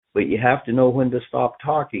but you have to know when to stop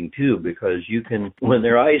talking too, because you can, when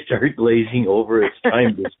their eyes start glazing over, it's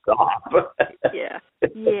time to stop. Yeah.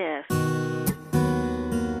 Yes.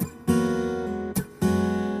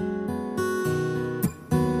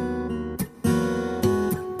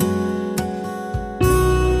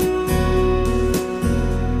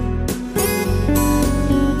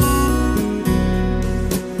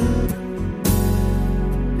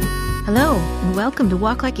 Hello, and welcome to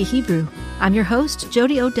Walk Like a Hebrew. I'm your host,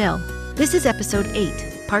 Jody Odell. This is episode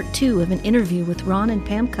 8, part 2 of an interview with Ron and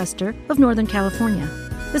Pam Custer of Northern California.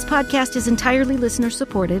 This podcast is entirely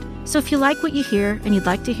listener-supported, so if you like what you hear and you'd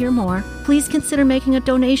like to hear more, please consider making a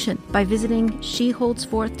donation by visiting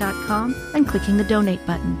sheholdsforth.com and clicking the donate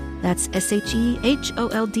button. That's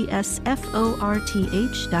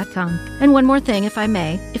SHEHOLDSFORTH.com. And one more thing, if I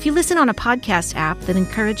may. If you listen on a podcast app that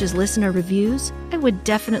encourages listener reviews, I would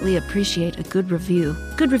definitely appreciate a good review.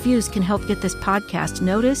 Good reviews can help get this podcast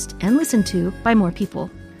noticed and listened to by more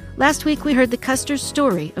people. Last week, we heard the Custer's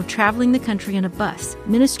story of traveling the country in a bus,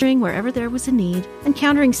 ministering wherever there was a need,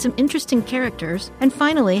 encountering some interesting characters, and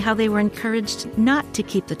finally, how they were encouraged not to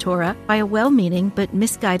keep the Torah by a well-meaning but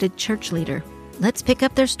misguided church leader. Let's pick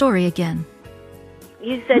up their story again.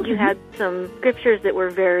 You said you had some scriptures that were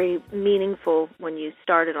very meaningful when you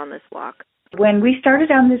started on this walk. When we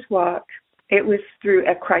started on this walk, it was through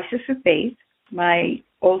a crisis of faith. My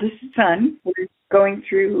oldest son was going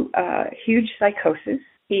through huge psychosis.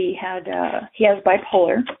 He has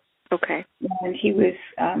bipolar. Okay. And he was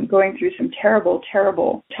going through some terrible,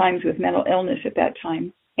 terrible times with mental illness at that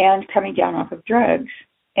time and coming down off of drugs.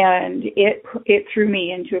 And it threw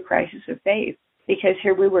me into a crisis of faith because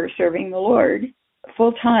here we were serving the Lord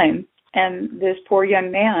full time, and this poor young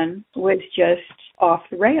man was just off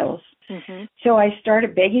the rails. Mm-hmm. So I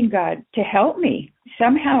started begging God to help me.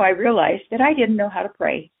 Somehow I realized that I didn't know how to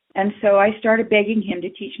pray. And so I started begging him to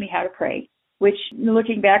teach me how to pray, which,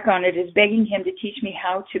 looking back on it, is begging him to teach me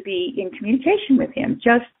how to be in communication with him,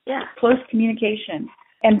 just close communication.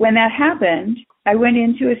 And when that happened, I went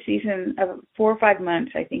into a season of 4 or 5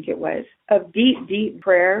 months, I think it was, of deep, deep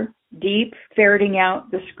prayer, deep ferreting out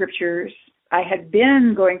the scriptures. I had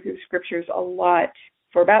been going through the scriptures a lot.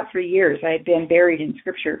 For about 3 years, I had been buried in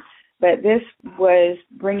scripture. But this was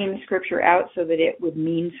bringing the scripture out so that it would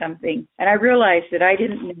mean something. And I realized that I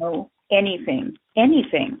didn't know anything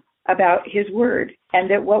about his word, and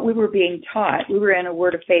that what we were being taught, we were in a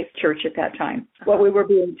Word of Faith church at that time, what we were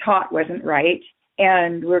being taught wasn't right,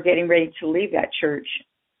 and we're getting ready to leave that church.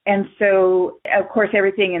 And so, of course,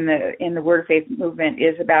 everything in the Word of Faith movement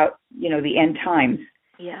is about, the end times.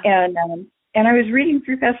 Yeah. And I was reading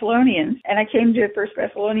through Thessalonians, and I came to 1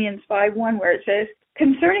 Thessalonians 5:1, where it says,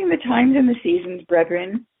 "Concerning the times and the seasons,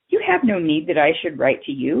 brethren, you have no need that I should write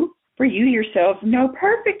to you, for you yourselves know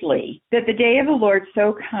perfectly that the day of the Lord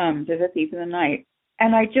so comes as a thief in the night."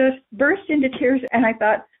 And I just burst into tears, and I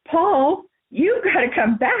thought, Paul, you've got to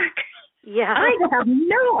come back. Yeah. I have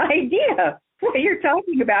no idea what you're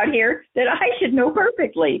talking about here that I should know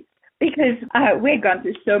perfectly, because we had gone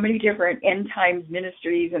through so many different end times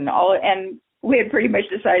ministries and we had pretty much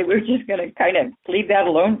decided we were just going to kind of leave that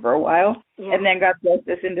alone for a while. Yeah. And then God blessed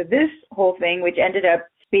us into this whole thing, which ended up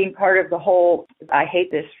being part of the whole, I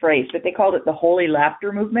hate this phrase, but they called it the Holy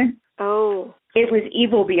Laughter Movement. Oh. It was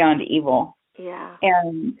evil beyond evil. Yeah.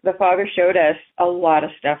 And the Father showed us a lot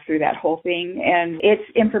of stuff through that whole thing, and it's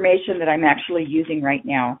information that I'm actually using right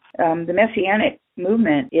now. The Messianic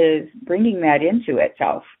movement is bringing that into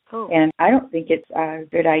itself, and I don't think it's a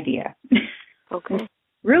good idea. Okay.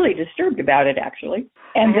 Really disturbed about it, actually.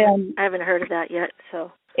 And I haven't heard of that yet,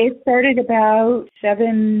 so. It started about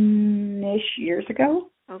 7-ish years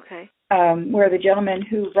ago. Okay. Where the gentleman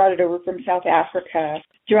who brought it over from South Africa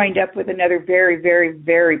joined up with another very, very,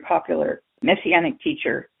 very popular Messianic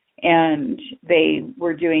teacher, and they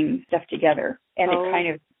were doing stuff together. And it kind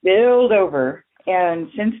of spilled over, and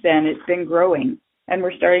since then it's been growing, and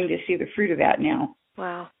we're starting to see the fruit of that now.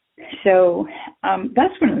 Wow. So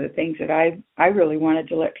that's one of the things that I really wanted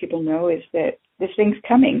to let people know, is that this thing's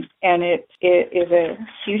coming, and it is a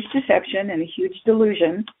huge deception and a huge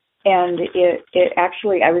delusion. And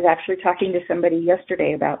I was actually talking to somebody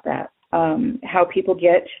yesterday about that, how people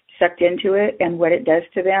get sucked into it and what it does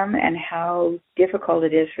to them and how difficult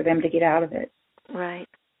it is for them to get out of it. Right.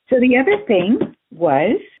 So the other thing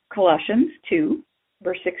was Colossians 2,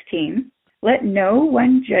 verse 16. Let no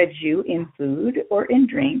one judge you in food or in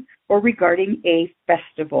drink or regarding a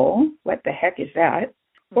festival. What the heck is that?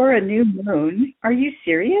 Or a new moon. Are you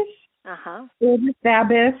serious? Uh-huh. Or the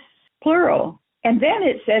Sabbath, plural. And then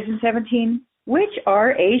it says in 17, which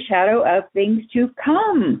are a shadow of things to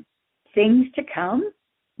come. Things to come?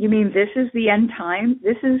 you mean this is the end time?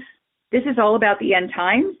 This is all about the end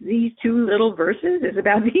times? These 2 little verses is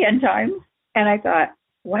about the end times? And I thought,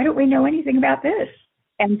 why don't we know anything about this?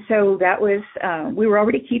 And so that was, we were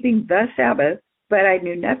already keeping the Sabbath, but I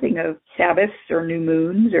knew nothing of Sabbaths or new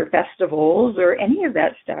moons or festivals or any of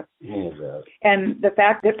that stuff. And the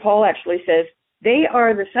fact that Paul actually says, they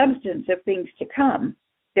are the substance of things to come.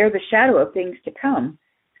 They're the shadow of things to come.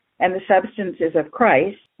 And the substance is of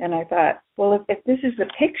Christ. And I thought, well, if this is the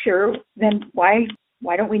picture, then why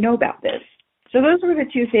don't we know about this? So those were the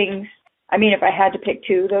 2 things. I mean, if I had to pick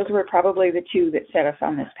 2, those were probably the 2 that set us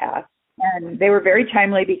on this path. And they were very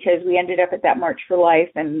timely because we ended up at that March for Life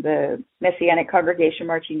and the Messianic congregation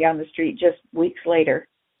marching down the street just weeks later.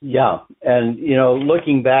 Yeah. And,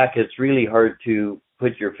 looking back, it's really hard to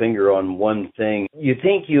put your finger on one thing. You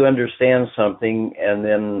think you understand something, and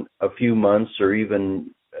then a few months or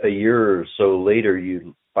even a year or so later,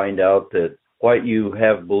 you find out that what you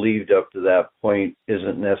have believed up to that point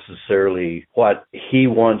isn't necessarily what he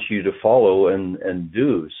wants you to follow and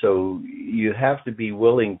do. So you have to be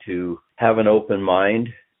willing to have an open mind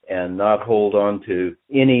and not hold on to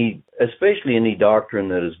especially any doctrine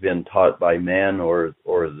that has been taught by man or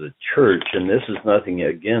the church. And this is nothing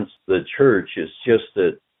against the church. It's just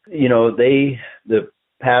that, the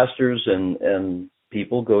pastors and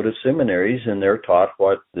people go to seminaries and they're taught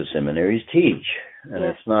what the seminaries teach. And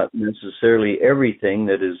It's not necessarily everything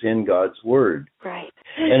that is in God's Word. Right.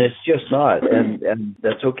 And it's just not. And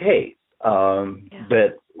that's okay.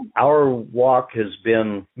 But our walk has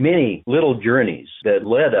been many little journeys that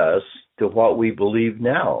led us to what we believe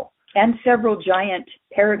now. And several giant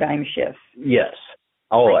paradigm shifts. Yes.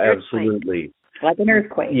 Oh, like absolutely. Like an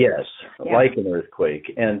earthquake. Yes, like an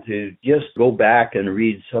earthquake. And to just go back and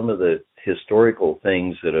read some of the historical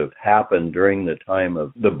things that have happened during the time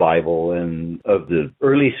of the Bible and of the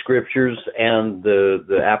early scriptures and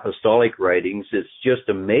the apostolic writings, it's just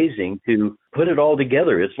amazing to put it all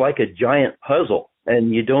together. It's like a giant puzzle,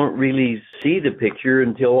 and you don't really see the picture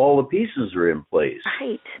until all the pieces are in place.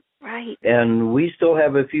 Right. And we still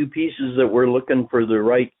have a few pieces that we're looking for the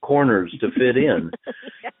right corners to fit in.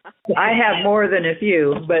 I have more than a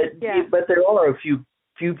few, but there are a few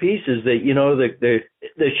pieces that,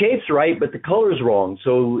 the shape's right, but the color's wrong,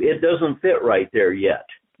 so it doesn't fit right there yet.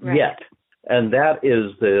 And that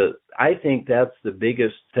is I think that's the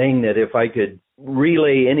biggest thing, that if I could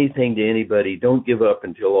relay anything to anybody, don't give up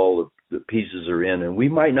until all the pieces are in. And we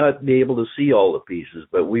might not be able to see all the pieces,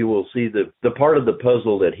 but we will see the part of the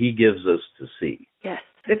puzzle that he gives us to see. Yes.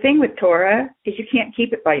 The thing with Torah is you can't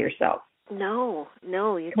keep it by yourself. No,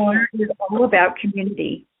 you Torah can't. is all about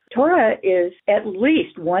community. Torah is at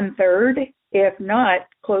least 1/3, if not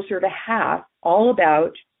closer to half, all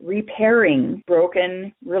about repairing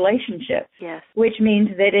broken relationships. Yes. Which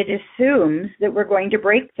means that it assumes that we're going to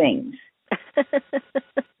break things.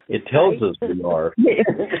 It tells us we are. It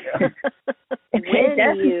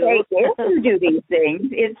doesn't say if you do these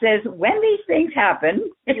things. It says when these things happen,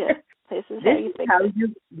 this is how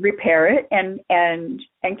you repair it and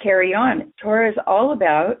carry on. Torah is all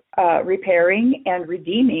about repairing and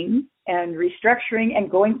redeeming and restructuring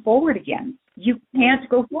and going forward again. You can't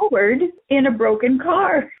go forward in a broken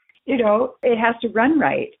car. It has to run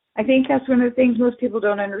right. I think that's one of the things most people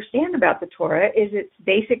don't understand about the Torah is its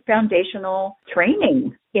basic foundational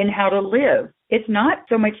training in how to live. It's not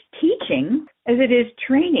so much teaching as it is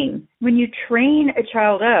training. When you train a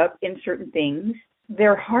child up in certain things,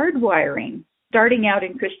 they're hardwiring. Starting out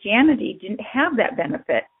in Christianity didn't have that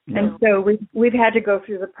benefit. No. And so we've had to go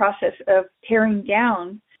through the process of tearing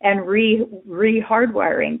down and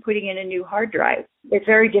re-hardwiring, putting in a new hard drive. It's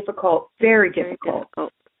very difficult, very difficult.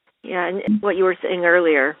 Yeah, and what you were saying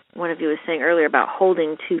earlier, one of you was saying earlier about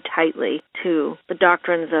holding too tightly to the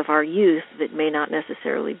doctrines of our youth that may not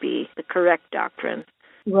necessarily be the correct doctrine.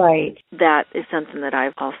 Right. That is something that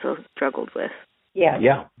I've also struggled with.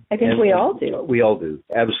 Yeah. I think we all do. We all do.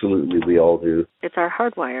 Absolutely, we all do. It's our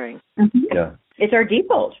hardwiring. Mm-hmm. Yeah. It's our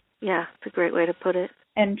default. Yeah, it's a great way to put it.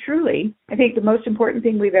 And truly, I think the most important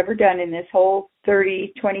thing we've ever done in this whole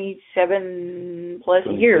 27 plus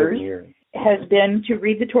years has been to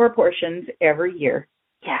read the Torah portions every year.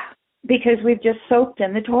 Yeah. Because we've just soaked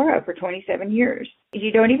in the Torah for 27 years.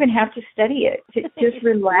 You don't even have to study it. Just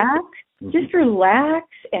relax. Just relax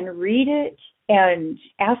and read it and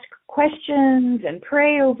ask questions and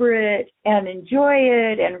pray over it and enjoy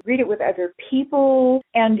it and read it with other people.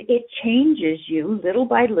 And it changes you little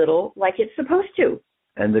by little like it's supposed to.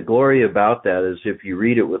 And the glory about that is if you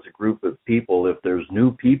read it with a group of people, if there's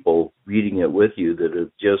new people reading it with you that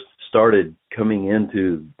have just started coming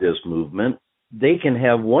into this movement, they can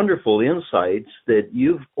have wonderful insights that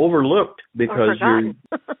you've overlooked because forgotten.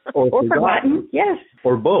 Or forgotten, yes.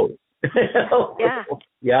 Or both. Yeah.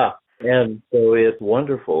 Yeah. And so it's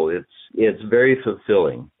wonderful. It's very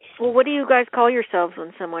fulfilling. Well, what do you guys call yourselves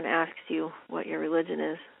when someone asks you what your religion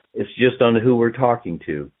is? It's just on who we're talking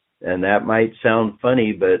to. And that might sound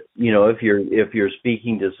funny, but if you're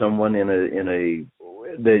speaking to someone in a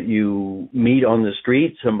that you meet on the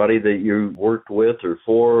street, somebody that you worked with or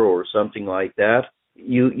for or something like that,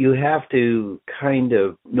 you have to kind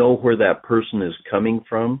of know where that person is coming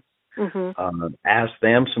from. Mm-hmm. Ask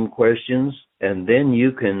them some questions, and then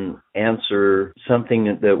you can answer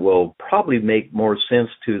something that will probably make more sense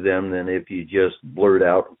to them than if you just blurt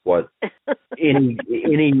out what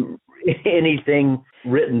anything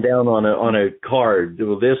written down on a card.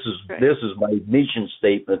 Well, this is my mission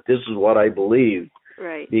statement. This is what I believe.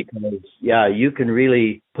 Right. Because, you can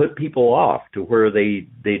really put people off to where they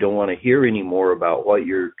don't want to hear anymore about what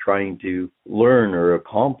you're trying to learn or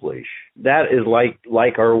accomplish. That is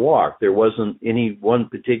like our walk. There wasn't any one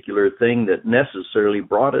particular thing that necessarily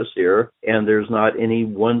brought us here, and there's not any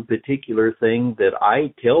one particular thing that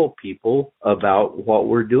I tell people about what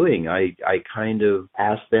we're doing. I kind of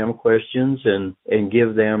ask them questions and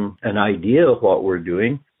give them an idea of what we're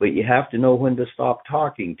doing. But you have to know when to stop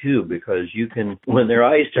talking, too, because when their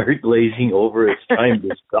eyes start glazing over, it's time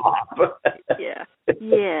to stop. Yeah.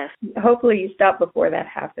 Yes. Hopefully you stop before that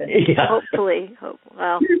happens. Yeah. Hopefully.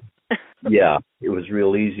 Well. Yeah, it was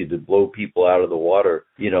real easy to blow people out of the water,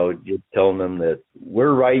 just telling them that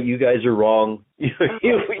we're right, you guys are wrong. You've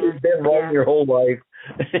been wrong your whole life.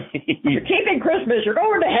 You're keeping Christmas, you're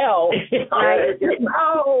going to hell.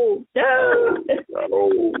 No.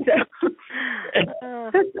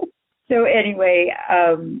 So anyway,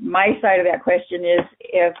 my side of that question is,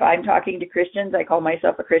 if I'm talking to Christians, I call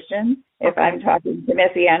myself a Christian. If I'm talking to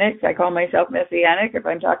Messianics, I call myself Messianic. If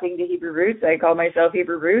I'm talking to Hebrew Roots, I call myself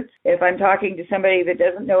Hebrew Roots. If I'm talking to somebody that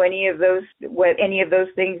doesn't know what any of those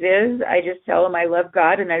things is, I just tell them I love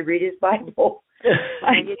God and I read His Bible.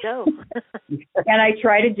 There you go. And I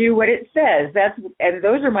try to do what it says. And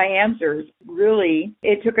those are my answers. Really,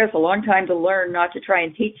 it took us a long time to learn not to try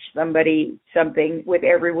and teach somebody something with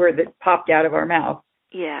every word that popped out of our mouth.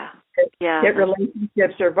 Yeah. That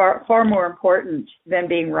relationships are far more important than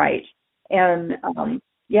being right. And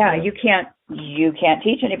you can't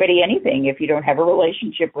teach anybody anything if you don't have a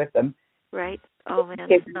relationship with them. Right. Oh man,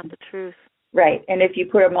 that's not the truth. Right. And if you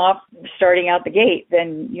put them off starting out the gate,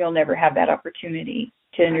 then you'll never have that opportunity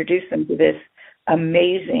to introduce them to this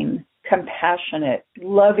amazing, compassionate,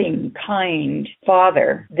 loving, kind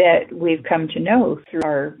Father that we've come to know through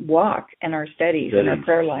our walk and our studies and our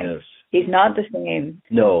prayer life. Yes. He's not the same.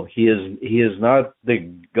 No, he is not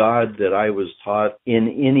the God that I was taught in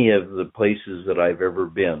any of the places that I've ever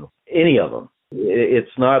been. Any of them.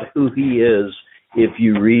 It's not who He is if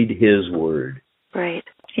you read His Word. Right.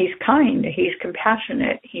 He's kind, He's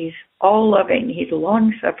compassionate, He's all-loving, He's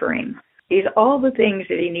long-suffering. He's all the things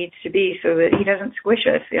that He needs to be so that He doesn't squish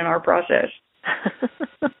us in our process.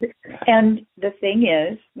 And the thing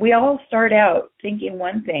is, we all start out thinking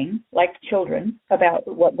one thing, like children, about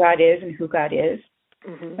what God is and who God is.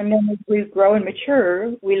 Mm-hmm. And then as we grow and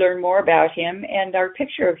mature, we learn more about Him, and our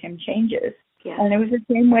picture of Him changes. Yeah. And it was the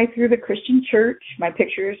same way through the Christian church. My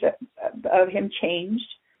pictures of Him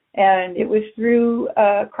changed. And it was through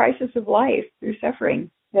a crisis of life, through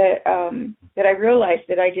suffering, that I realized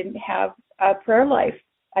that I didn't have a prayer life.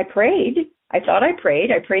 I prayed. I thought I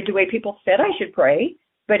prayed. I prayed the way people said I should pray,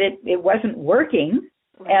 but it wasn't working.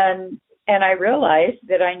 Right. And I realized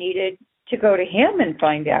that I needed to go to Him and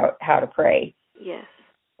find out how to pray. Yes.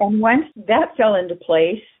 And once that fell into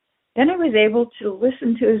place, then I was able to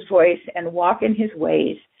listen to His voice and walk in His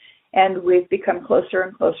ways. And we've become closer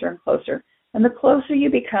and closer and closer. And the closer you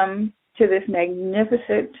become to this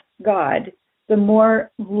magnificent God, the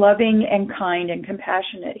more loving and kind and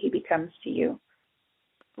compassionate He becomes to you.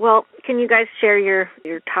 Well, can you guys share your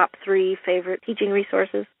top 3 favorite teaching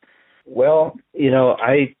resources? Well,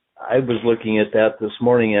 I was looking at that this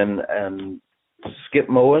morning, and Skip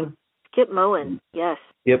Moen. Skip Moen, yes.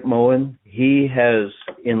 Skip Moen, he has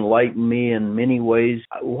enlightened me in many ways.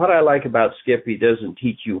 What I like about Skip, he doesn't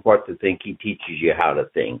teach you what to think, he teaches you how to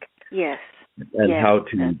think. Yes. And how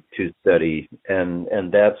to study, and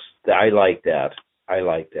I like that.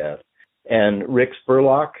 And Rick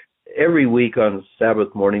Spurlock, every week on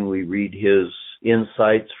Sabbath morning we read his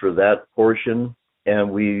insights for that portion,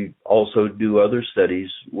 and we also do other studies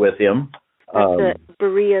with him. That's at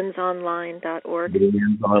Bereansonline.org.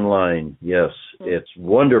 Bereans Online, yes. Mm-hmm. It's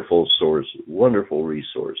wonderful source, wonderful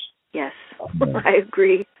resource. Yes, I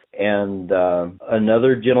agree. And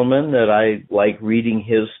another gentleman that I like reading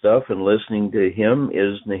his stuff and listening to him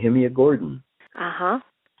is Nehemiah Gordon. Uh-huh.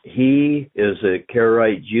 He is a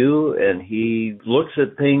Karaite Jew, and he looks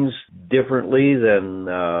at things differently than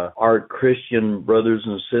our Christian brothers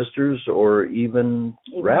and sisters, or even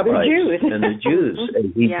rabbis and the Jews.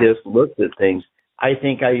 And he just looks at things. I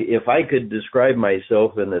think if I could describe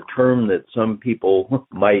myself in a term that some people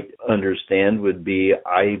might understand would be,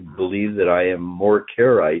 I believe that I am more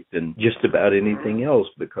Karaite than just about anything else,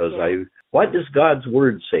 because what does God's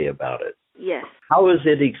Word say about it? Yes. How is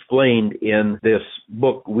it explained in this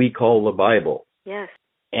book we call the Bible? Yes.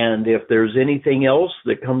 And if there's anything else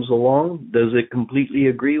that comes along, does it completely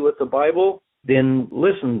agree with the Bible? Then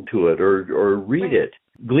listen to it or read it.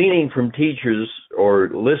 Gleaning from teachers or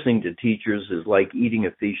listening to teachers is like eating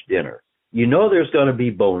a fish dinner. You know there's going to be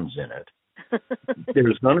bones in it.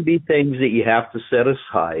 There's going to be things that you have to set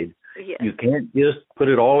aside. Yes. You can't just put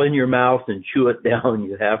it all in your mouth and chew it down.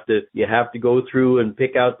 You have to go through and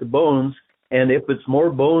pick out the bones. And if it's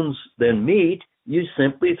more bones than meat, you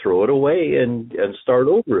simply throw it away and start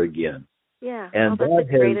over again. Yeah, and that's a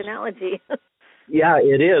great analogy. Yeah,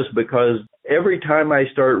 it is, because every time I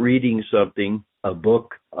start reading something, a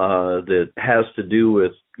book that has to do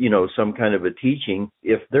with, some kind of a teaching,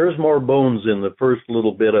 if there's more bones in the first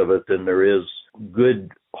little bit of it than there is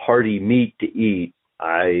good, hearty meat to eat,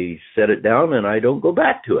 I set it down and I don't go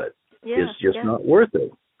back to it. Yeah, it's just not worth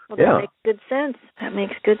it. Well, that makes good sense. That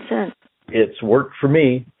makes good sense. It's worked for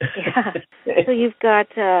me. Yeah. So you've got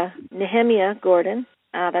Nehemiah Gordon.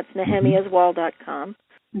 That's nehemiahswall.com.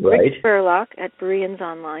 Right. Rick Spurlock at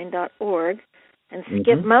BereansOnline.org. And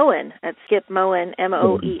Skip Moen at skipmoen,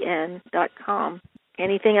 MOEN.com.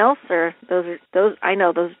 Anything else, or those? I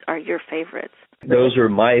know those are your favorites. Those are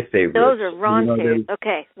my favorites. Those are Ron's favorites.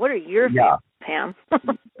 Okay, what are your favorites, Pam?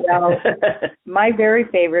 Well, my very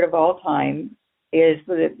favorite of all time is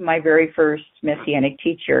my very first Messianic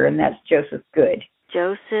teacher, and that's Joseph Good.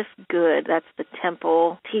 Joseph Good, that's the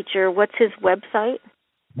temple teacher. What's his website?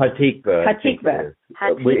 Hatikva. Hatikva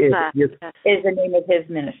is the name of his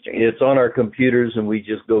ministry. It's on our computers, and we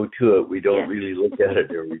just go to it. We don't really look at it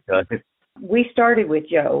every time. We started with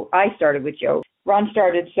Joe. I started with Joe. Ron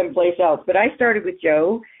started someplace else, but I started with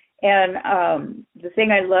Joe. And the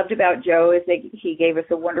thing I loved about Joe is that he gave us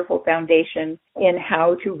a wonderful foundation in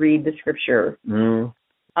how to read the Scripture. Mm.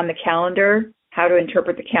 On the calendar, how to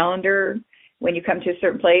interpret the calendar. When you come to a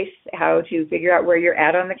certain place, how to figure out where you're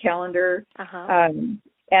at on the calendar. Uh-huh.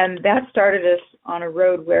 And that started us on a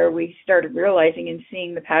road where we started realizing and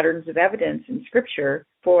seeing the patterns of evidence in Scripture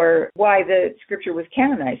for why the Scripture was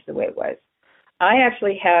canonized the way it was. I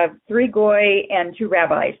actually have 3 Goy and 2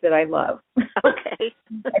 rabbis that I love. Okay.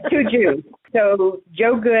 2 Jews. So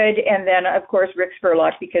Joe Good, and then, of course, Rick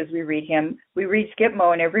Spurlock, because we read him. We read Skip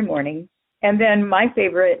Moen every morning. And then my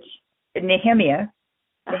favorite, Nehemiah.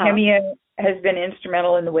 Uh-huh. Nehemiah has been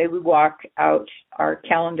instrumental in the way we walk out our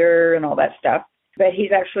calendar and all that stuff. But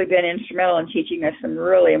he's actually been instrumental in teaching us some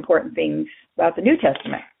really important things about the New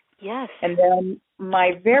Testament. Yes. And then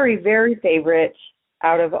my very, very favorite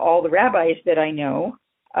out of all the rabbis that I know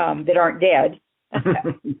that aren't dead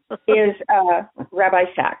is Rabbi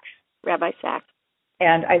Sacks. Rabbi Sacks.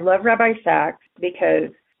 And I love Rabbi Sacks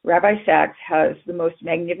because Rabbi Sacks has the most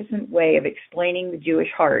magnificent way of explaining the Jewish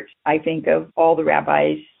heart, I think, of all the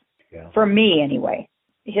rabbis, for me anyway.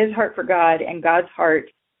 His heart for God and God's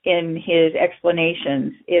heart in his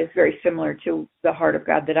explanations is very similar to the heart of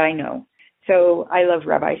God that I know. So I love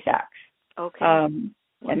Rabbi Sacks. Okay.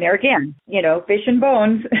 And there again, fish and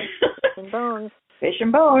bones. Fish and bones. Fish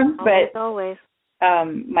and bones. But always.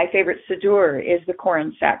 My favorite Siddur is the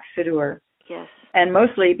Koren Sacks Siddur. Yes. And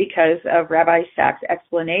mostly because of Rabbi Sacks'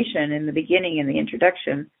 explanation in the beginning, in the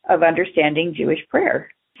introduction, of understanding Jewish prayer.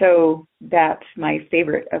 So that's my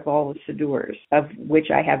favorite of all the Siddurs, of which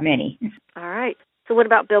I have many. All right. So what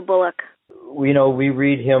about Bill Bullock? We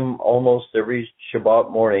read him almost every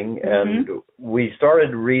Shabbat morning, and we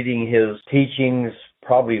started reading his teachings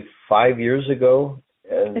probably 5 years ago.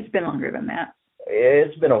 It's been longer than that.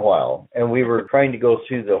 It's been a while, and we were trying to go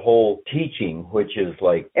through the whole teaching, which is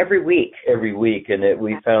like every week, and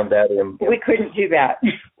we found that we couldn't do that.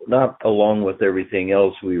 Not along with everything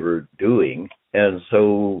else we were doing. And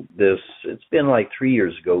so it's been like 3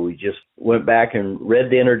 years ago, we just went back and read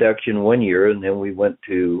the introduction one year, and then we went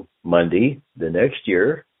to Monday the next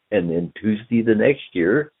year, and then Tuesday the next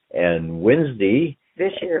year, and Wednesday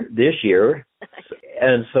this year.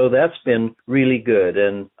 And so that's been really good,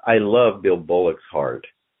 and I love Bill Bullock's heart.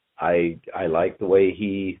 I like the way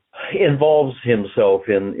he involves himself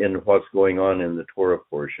in what's going on in the Torah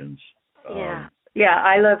portions. Yeah. Yeah,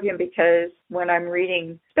 I love him because when I'm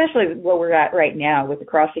reading, especially where we're at right now with the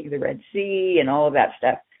crossing of the Red Sea and all of that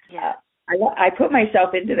stuff, Yeah. I put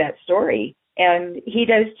myself into that story, and he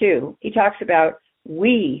does too. He talks about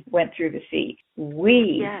we went through the sea.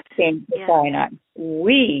 We came to Sinai.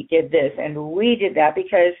 We did this and we did that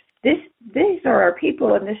because these are our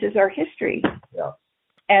people and this is our history. Yeah.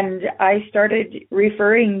 And I started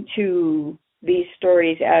referring to these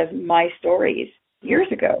stories as my stories years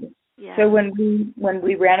ago. Yeah. So when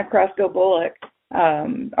we ran across Bill Bullock,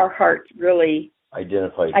 our hearts really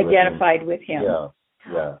identified with him. Yeah.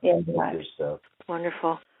 And Good stuff.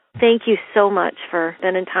 Wonderful. Thank you so much for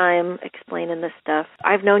spending time explaining this stuff.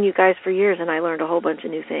 I've known you guys for years, and I learned a whole bunch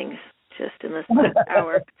of new things just in this last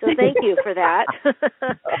hour. So thank you for that.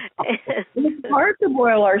 It's hard to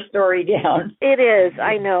boil our story down. It is.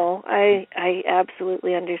 I know. I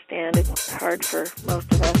absolutely understand. It's hard for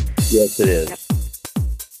most of us. Yes, it is. Yep.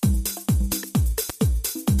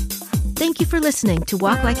 Thank you for listening to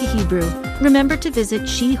Walk Like a Hebrew. Remember to visit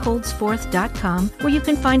sheholdsforth.com, where you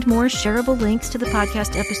can find more shareable links to the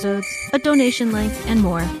podcast episodes, a donation link, and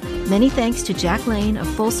more. Many thanks to Jack Lane of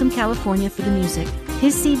Folsom, California for the music.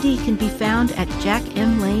 His CD can be found at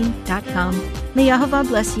jackmlane.com. May Yahovah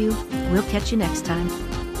bless you. We'll catch you next time.